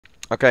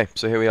Okay,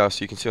 so here we are.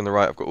 So you can see on the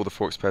right, I've got all the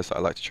forex pairs that I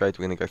like to trade.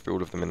 We're going to go through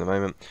all of them in a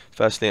moment.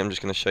 Firstly, I'm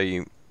just going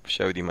to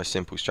share with you my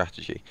simple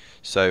strategy.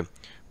 So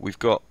we've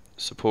got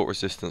support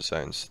resistance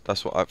zones.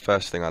 That's what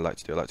first thing I like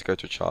to do. I like to go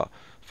to a chart,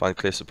 find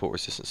clear support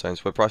resistance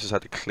zones where prices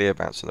had a clear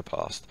bounce in the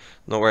past,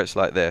 not where it's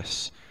like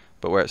this,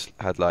 but where it's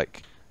had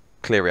like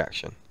clear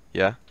reaction.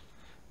 Yeah,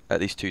 at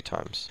least 2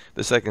 times.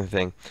 The second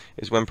thing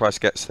is when price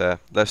gets there.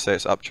 Let's say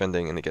it's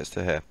uptrending and it gets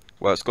to here.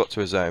 Well, it's got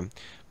to a zone,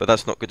 but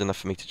that's not good enough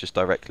for me to just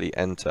directly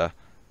enter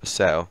a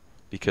sell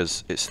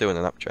because it's still in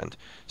an uptrend.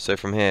 So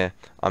from here,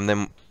 I'm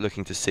then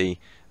looking to see,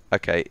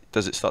 okay,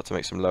 does it start to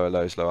make some lower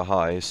lows, lower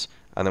highs?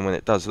 And then when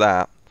it does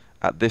that,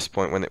 at this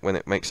point, when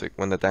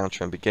the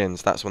downtrend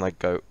begins, that's when I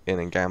go in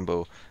and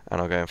gamble, and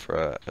I'll go in for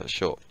a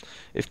short.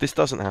 If this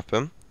doesn't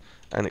happen,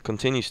 and it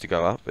continues to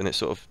go up, and it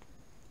sort of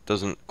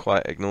doesn't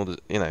quite ignore the,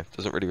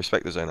 doesn't really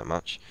respect the zone that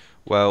much,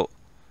 well,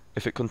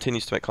 if it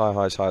continues to make high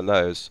highs, high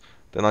lows,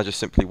 then I just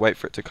simply wait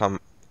for it to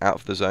come out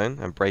of the zone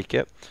and break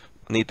it.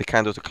 I need the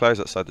candle to close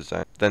outside the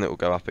zone, then it will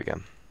go up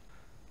again.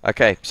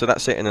 Okay, so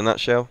that's it in a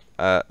nutshell.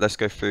 Let's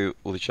go through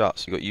all the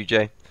charts. You've got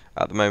UJ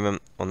at the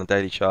moment on the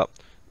daily chart.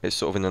 It's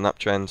sort of in an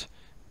uptrend.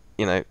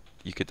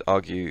 You could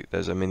argue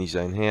there's a mini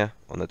zone here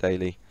on the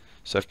daily.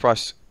 So if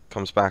price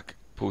comes back,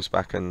 pulls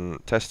back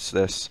and tests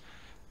this,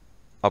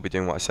 I'll be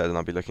doing what I said, and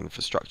I'll be looking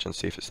for structure and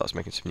see if it starts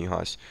making some new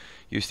highs.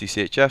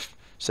 USD CHF,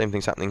 same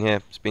thing's happening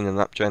here. It's been in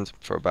an uptrend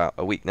for about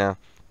a week now.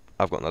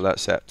 I've got an alert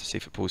set to see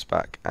if it pulls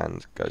back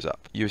and goes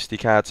up. USD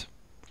CAD,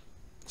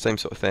 same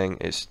sort of thing.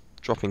 It's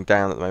dropping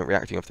down at the moment,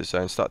 reacting off the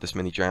zone. Started this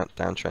mini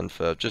downtrend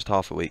for just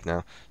half a week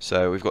now.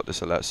 So we've got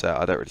this alert set.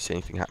 I don't really see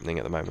anything happening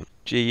at the moment.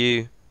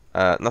 GU,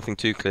 nothing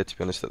too clear to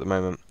be honest at the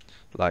moment.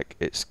 Like,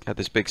 it's had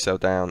this big sell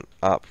down,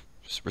 up,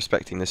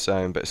 respecting this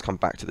zone, but it's come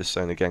back to this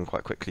zone again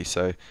quite quickly,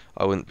 so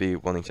I wouldn't be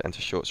wanting to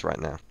enter shorts right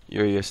now.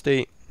 Euro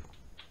USD,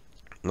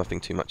 nothing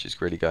too much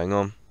is really going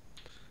on.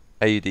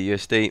 AUD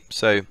USD,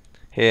 so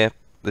here,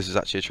 this is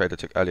actually a trade I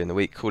took earlier in the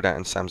week, called out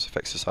in Sam's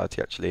FX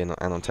Society actually, and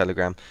on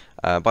Telegram.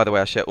 By the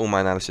way, I share all my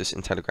analysis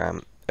in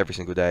Telegram every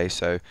single day,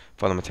 so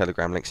follow my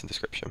Telegram, links in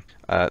description.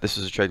 This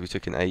was a trade we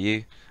took in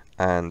AU,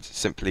 and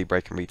simply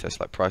break and retest.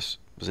 Like, price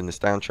was in this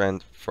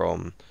downtrend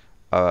from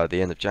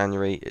the end of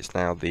January. It's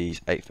now the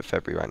 8th of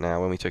February right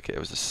now. When we took it, it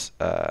was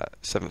the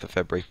 7th of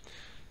February.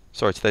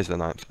 Sorry, today's the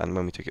 9th, and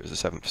when we took it, it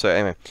was the 7th. So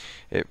anyway,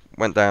 it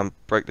went down,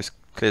 broke this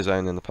clear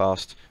zone in the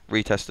past,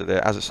 retested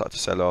it. As it started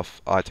to sell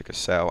off, I took a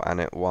sell,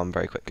 and it won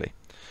very quickly.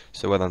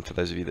 So well done for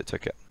those of you that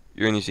took it.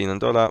 Euro New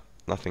Zealand dollar,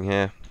 nothing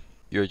here.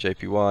 Euro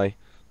JPY,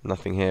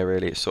 nothing here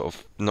really. It's sort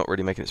of not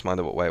really making its mind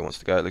up what way it wants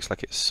to go. It looks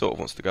like it sort of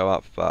wants to go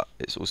up, but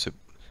it's also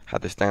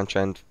had this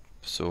downtrend,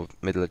 sort of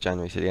middle of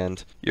January to the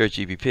end. Euro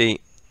GBP,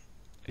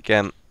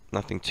 again,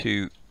 nothing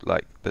too,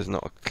 like, there's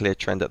not a clear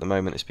trend at the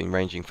moment. It's been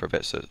ranging for a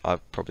bit, so I'll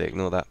probably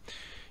ignore that.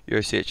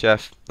 Euro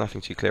CHF, nothing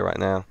too clear right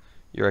now.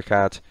 Euro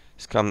CAD,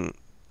 it's come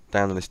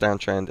down in this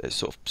downtrend. It's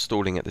sort of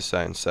stalling at this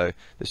zone, so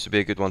this would be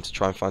a good one to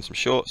try and find some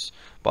shorts,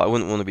 but I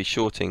wouldn't want to be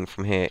shorting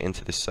from here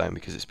into this zone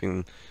because it's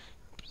been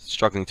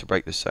struggling to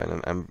break this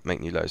zone and make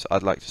new lows.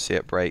 I'd like to see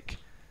it break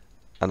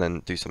and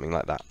then do something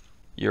like that.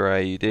 Euro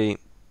AUD,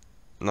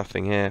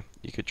 nothing here.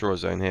 You could draw a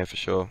zone here for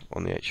sure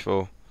on the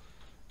H4.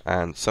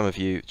 And some of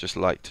you just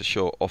like to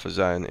short off a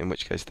zone, in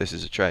which case this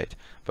is a trade.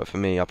 But for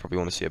me, I probably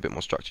want to see a bit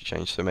more structure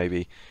change. So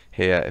maybe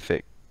here, if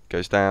it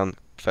goes down,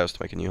 fails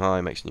to make a new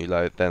high, makes a new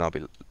low, then I'll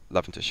be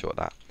loving to short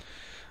that.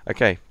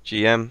 Okay,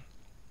 GM,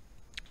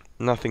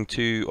 nothing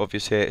too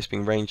obvious here. It's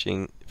been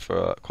ranging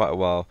for quite a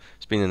while.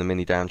 It's been in a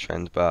mini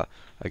downtrend, but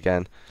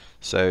again,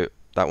 so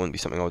that wouldn't be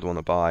something I would want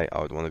to buy.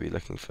 I would want to be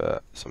looking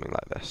for something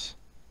like this.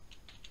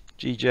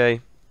 GJ,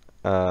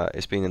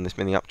 it's been in this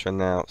mini uptrend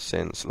now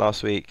since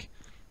last week.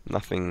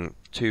 Nothing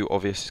too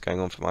obvious is going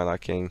on for my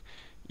liking.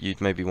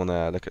 You'd maybe want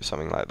to look at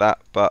something like that,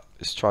 but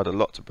it's tried a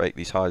lot to break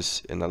these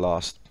highs in the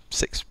last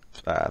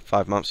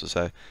 5 months or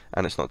so,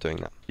 and it's not doing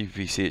that.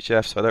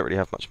 UVCHF, so I don't really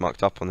have much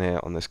marked up on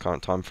here on this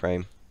current time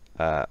frame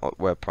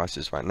where price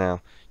is right now.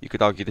 You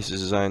could argue this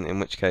is a zone, in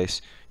which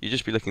case you'd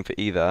just be looking for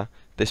either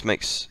this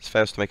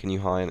fails to make a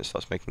new high and it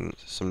starts making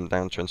some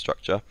downtrend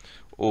structure,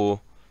 or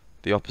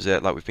the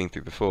opposite, like we've been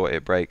through before,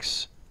 it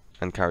breaks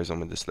and carries on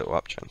with this little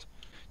uptrend.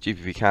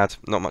 GBP CAD,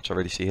 not much I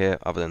really see here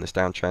other than this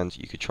downtrend.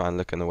 You could try and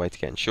look on the way to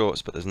get in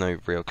shorts, but there's no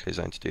real clear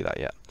zone to do that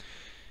yet.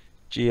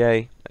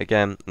 GA,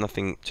 again,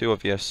 nothing too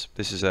obvious.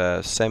 This is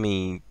a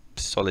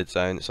semi-solid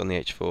zone. It's on the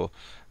H4.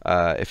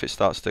 If it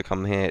starts to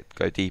come here,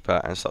 go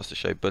deeper, and starts to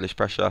show bullish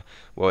pressure,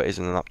 well, it is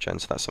in an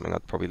uptrend, so that's something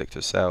I'd probably look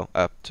to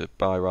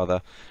buy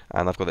rather.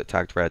 And I've got it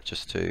tagged red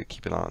just to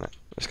keep an eye on it.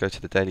 Let's go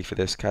to the daily for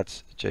this.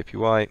 CAD's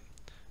JPY.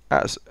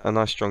 That's a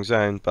nice strong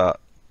zone,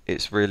 but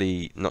it's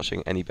really not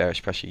showing any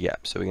bearish pressure yet,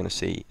 so we're going to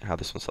see how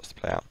this one starts to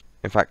play out.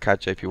 In fact,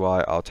 CAD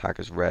JPY I'll tag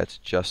as red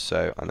just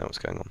so I know what's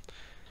going on.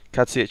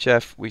 CAD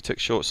CHF, we took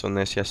shorts on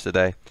this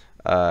yesterday.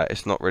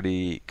 It's not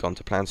really gone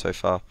to plan so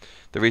far.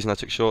 The reason I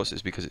took shorts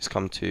is because it's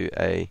come to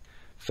a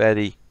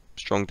fairly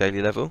strong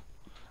daily level,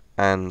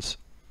 and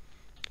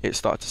it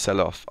started to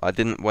sell off. I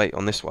didn't wait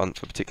on this one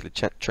for a particular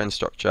trend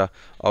structure.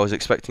 I was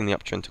expecting the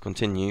uptrend to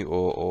continue,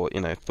 or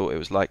you know, thought it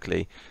was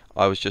likely.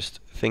 I was just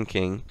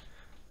thinking,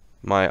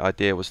 my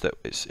idea was that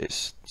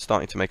it's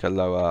starting to make a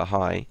lower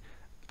high.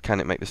 Can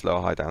it make this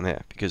lower high down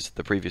here? Because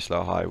the previous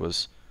lower high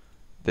was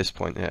this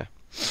point here.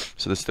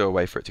 So there's still a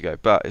way for it to go,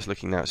 but it's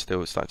looking now it's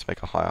still starting to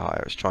make a higher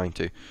higher. It's trying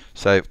to.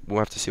 So we'll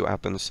have to see what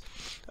happens.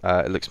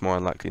 It looks more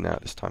unlikely now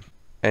at this time.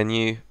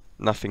 NU,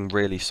 nothing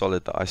really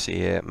solid that I see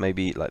here.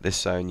 Maybe like this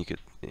zone, you could.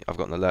 I've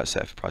got an alert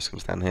set if the price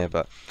comes down here,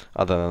 but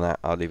other than that,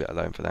 I'll leave it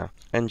alone for now.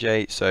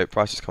 NJ, so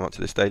price has come up to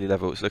this daily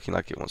level. It's looking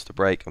like it wants to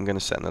break. I'm going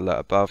to set an alert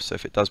above, so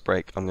if it does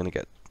break, I'm going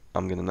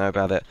to know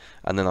about it,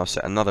 and then I'll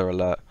set another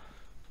alert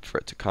for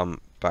it to come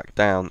back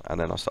down, and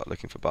then I'll start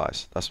looking for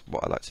buys. That's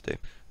what I like to do.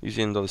 New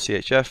Zealand dollar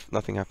CHF,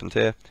 nothing happened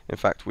here. In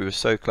fact, we were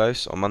so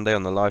close on Monday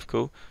on the live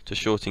call to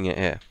shorting it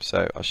here.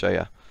 So I'll show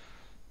you.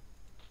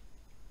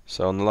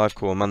 So on the live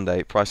call on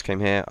Monday, price came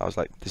here. I was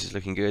like, this is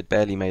looking good.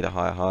 Barely made a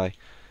higher high.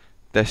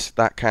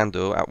 That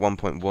candle at one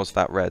point was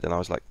that red, and I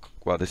was like,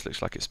 well, this looks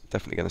like it's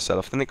definitely going to sell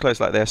off. Then it closed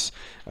like this,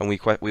 and we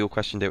all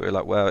questioned it. We were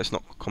like, well, it's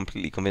not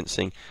completely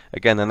convincing.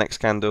 Again, the next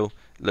candle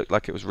looked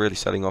like it was really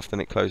selling off. Then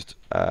it closed,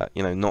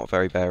 you know, not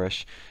very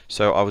bearish.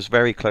 So I was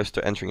very close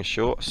to entering a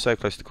short, so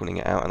close to calling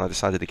it out, and I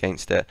decided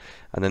against it.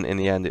 And then in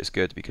the end, it's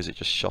good because it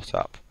just shot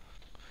up.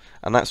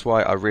 And that's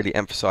why I really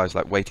emphasize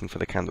like waiting for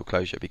the candle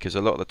closure, because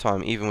a lot of the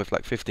time, even with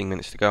like 15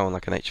 minutes to go on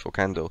like an H4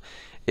 candle,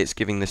 it's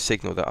giving the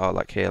signal that, oh,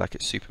 like here, like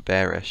it's super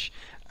bearish,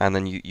 and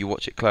then you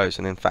watch it close,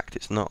 and in fact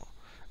it's not.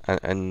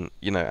 And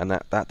you know, and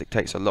that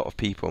dictates a lot of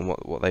people and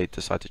what they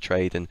decide to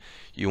trade, and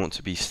you want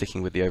to be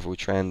sticking with the overall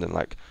trend and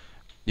like,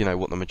 you know,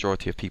 what the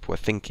majority of people are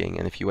thinking.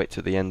 And if you wait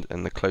to the end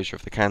and the closure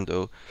of the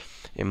candle,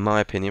 in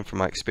my opinion, from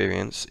my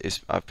experience,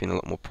 I've been a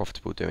lot more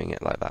profitable doing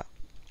it like that.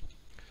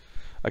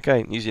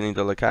 Okay, New Zealand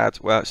dollar CAD,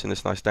 well, it's in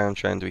this nice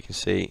downtrend, we can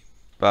see,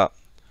 but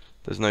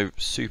there's no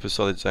super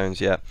solid zones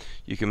yet.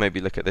 You can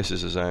maybe look at this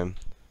as a zone,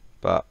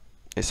 but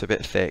it's a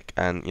bit thick,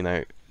 and you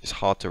know, it's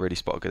hard to really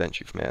spot a good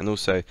entry from it. And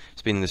also,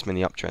 it's been in this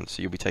mini uptrend,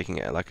 so you'll be taking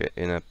it like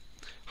in a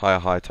higher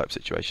high type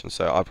situation.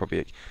 So I'll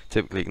probably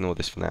typically ignore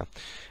this for now.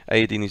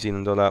 AUD New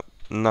Zealand dollar,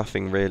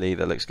 nothing really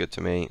that looks good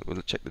to me.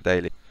 We'll check the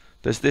daily.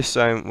 There's this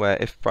zone where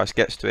if price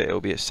gets to it,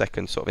 it'll be a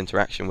second sort of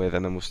interaction with,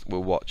 and then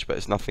we'll watch. But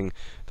it's nothing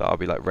that I'll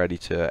be like ready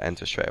to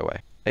enter straight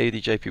away. AUD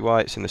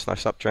JPY, it's in this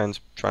nice uptrend,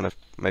 trying to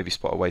maybe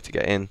spot a way to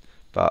get in.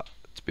 But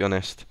to be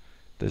honest,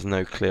 there's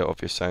no clear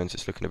obvious zones.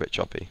 It's looking a bit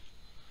choppy.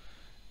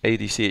 AUD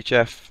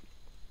CHF.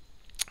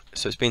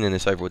 So it's been in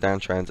this overall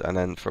downtrend, and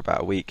then for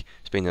about a week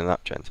it's been in an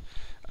uptrend.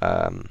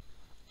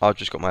 I've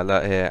just got my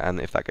alert here, and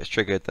if that gets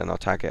triggered, then I'll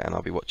tag it and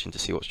I'll be watching to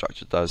see what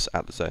structure does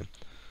at the zone.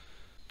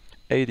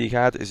 AUD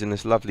CAD is in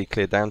this lovely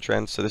clear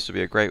downtrend, so this would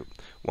be a great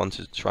one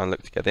to try and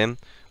look to get in.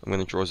 I'm going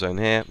to draw a zone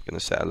here, I'm going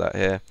to set alert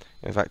here.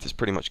 In fact, it's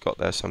pretty much got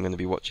there, so I'm going to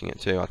be watching it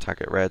too. I'll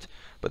tag it red,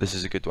 but this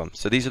is a good one.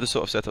 So these are the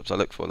sort of setups I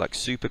look for, like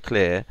super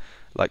clear,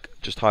 like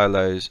just higher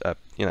lows,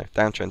 you know,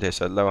 downtrend here,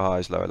 so lower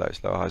highs, lower lows,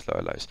 lower highs,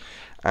 lower lows.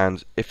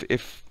 And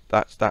if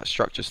that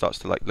structure starts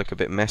to like look a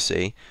bit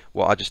messy,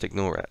 well, I just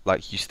ignore it.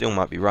 Like, you still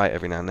might be right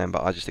every now and then,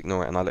 but I just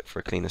ignore it and I look for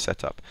a cleaner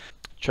setup.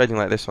 Trading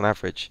like this on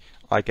average,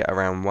 I get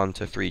around 1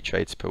 to 3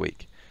 trades per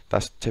week.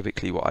 That's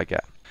typically what I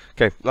get.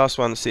 Okay, last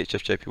one,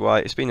 CHF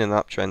JPY. It's been in an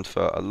uptrend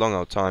for a long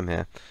old time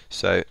here,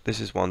 so this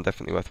is one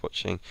definitely worth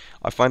watching.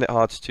 I find it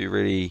hard to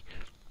really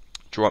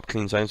draw up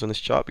clean zones on this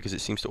chart because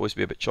it seems to always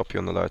be a bit choppy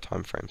on the lower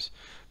time frames.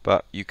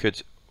 But you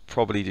could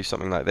probably do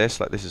something like this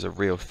is a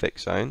real thick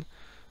zone,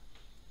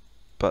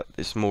 but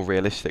it's more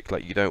realistic.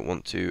 Like, you don't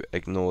want to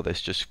ignore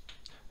this, just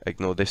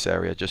ignore this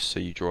area just so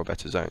you draw a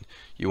better zone.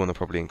 You want to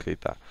probably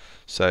include that.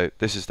 So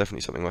this is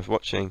definitely something worth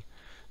watching.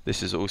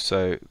 This is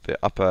also the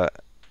upper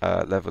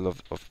level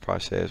of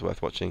price here is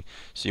worth watching.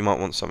 So you might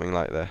want something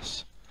like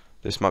this.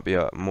 This might be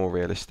a more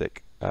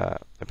realistic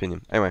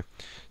opinion. Anyway,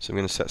 so I'm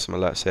going to set some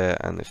alerts here,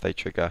 and if they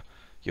trigger,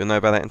 you'll know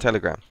about that in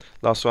Telegram.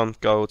 Last one,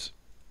 gold.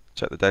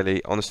 Check the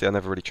daily. Honestly, I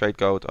never really trade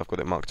gold. I've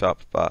got it marked up,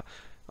 but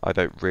I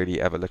don't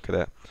really ever look at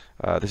it.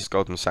 This is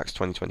Goldman Sachs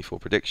 2024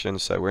 prediction,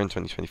 so we're in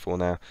 2024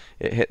 now.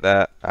 It hit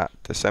there at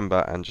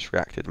December and just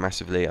reacted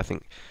massively. I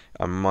think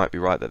I might be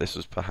right that this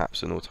was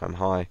perhaps an all-time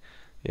high.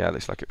 Yeah, it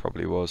looks like it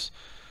probably was.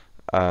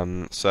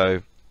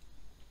 So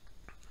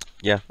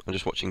yeah, I'm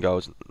just watching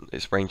gold.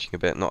 It's ranging a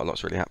bit, not a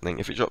lot's really happening.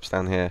 If it drops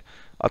down here,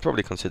 I'd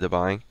probably consider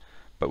buying,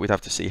 but we'd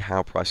have to see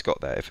how price got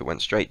there. If it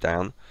went straight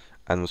down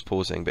and was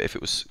pausing, but if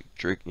it was,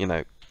 you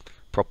know,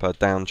 proper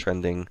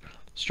downtrending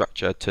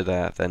structure to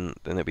there, then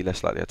it'd be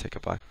less likely I'd take a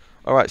buy.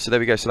 Alright, so there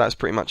we go. So that's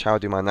pretty much how I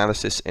do my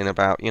analysis in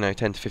about, you know,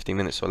 10 to 15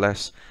 minutes or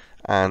less,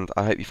 and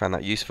I hope you found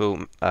that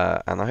useful,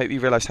 and I hope you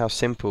realised how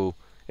simple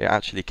it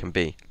actually can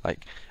be.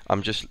 Like,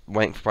 I'm just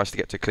waiting for price to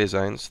get to clear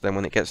zones, then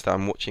when it gets there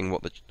I'm watching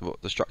what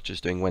the structure is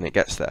doing when it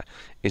gets there.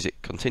 Is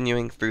it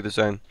continuing through the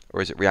zone,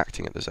 or is it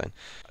reacting at the zone?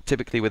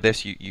 Typically with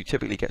this, you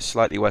typically get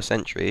slightly worse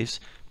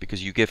entries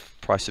because you give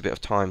price a bit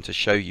of time to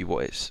show you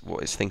what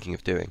it's thinking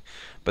of doing.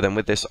 But then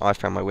with this, I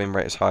found my win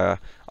rate is higher.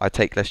 I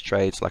take less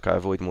trades, like I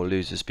avoid more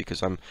losers,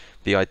 because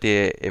the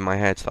idea in my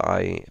head that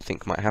I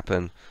think might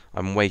happen,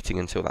 I'm waiting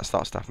until that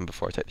starts to happen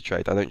before I take the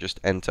trade. I don't just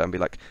enter and be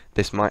like,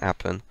 this might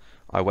happen.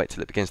 I wait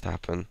till it begins to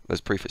happen.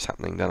 There's proof it's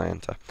happening, then I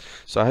enter.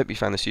 So I hope you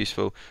found this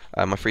useful.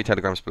 My free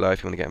Telegram's below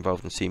if you want to get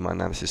involved and see my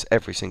analysis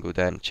every single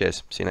day. And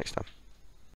cheers. See you next time.